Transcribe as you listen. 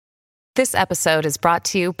This episode is brought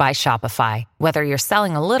to you by Shopify. Whether you're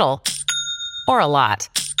selling a little or a lot,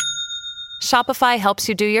 Shopify helps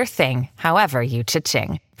you do your thing, however you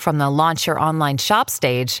cha-ching. From the launch your online shop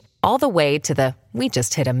stage, all the way to the we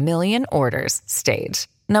just hit 1 million orders stage.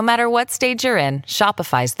 No matter what stage you're in,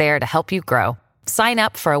 Shopify's there to help you grow. Sign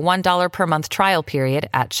up for a $1 per month trial period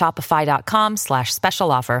at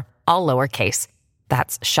shopify.com/special offer, all lowercase.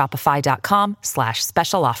 That's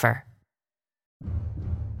shopify.com/special offer.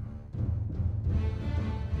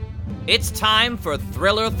 It's time for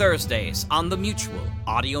Thriller Thursdays on the Mutual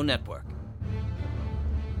Audio Network.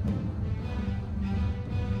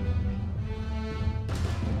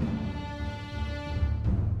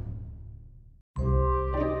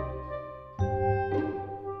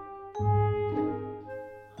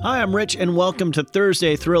 Hi, I'm Rich, and welcome to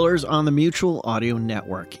Thursday Thrillers on the Mutual Audio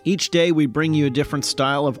Network. Each day, we bring you a different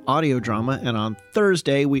style of audio drama, and on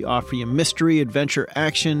Thursday, we offer you mystery, adventure,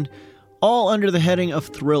 action, all under the heading of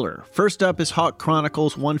thriller. First up is Hawk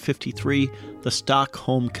Chronicles 153, The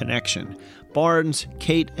Stockholm Connection. Barnes,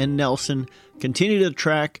 Kate, and Nelson continue to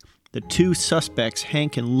track the two suspects,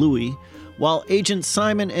 Hank and Louis, while Agent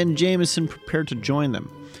Simon and Jameson prepare to join them.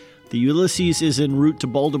 The Ulysses is en route to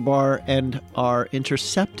Boldabar and are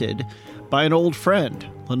intercepted by an old friend.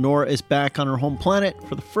 Lenore is back on her home planet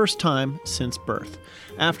for the first time since birth.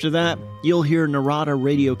 After that, you'll hear Narada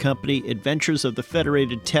Radio Company, Adventures of the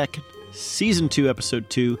Federated Tech, Season 2, Episode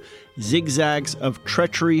 2, Zigzags of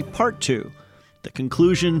Treachery, Part 2. The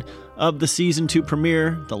conclusion of the Season 2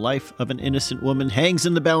 premiere, the life of an innocent woman hangs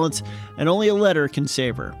in the balance, and only a letter can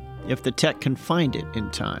save her, if the tech can find it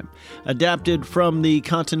in time. Adapted from the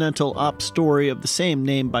Continental Op story of the same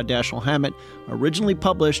name by Dashiell Hammett, originally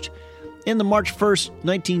published in the March 1st,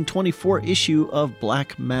 1924 issue of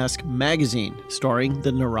Black Mask magazine, starring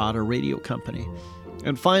the Narada Radio Company.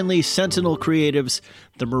 And finally, Sentinel Creatives,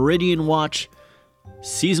 The Meridian Watch,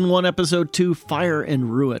 Season 1, Episode 2, Fire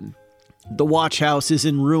and Ruin. The watch house is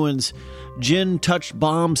in ruins, gin-touched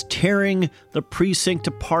bombs tearing the precinct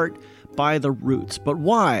apart by the roots. But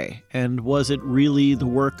why? And was it really the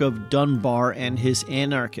work of Dunbar and his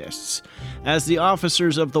anarchists? As the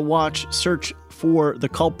officers of the watch search for the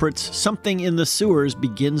culprits, something in the sewers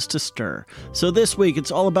begins to stir. So this week,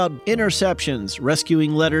 it's all about interceptions,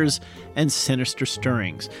 rescuing letters, and sinister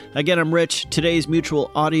stirrings. Again, I'm Rich, today's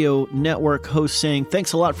Mutual Audio Network host, saying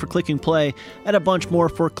thanks a lot for clicking play and a bunch more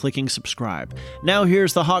for clicking subscribe. Now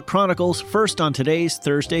here's the Hawk Chronicles, first on today's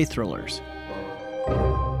Thursday Thrillers.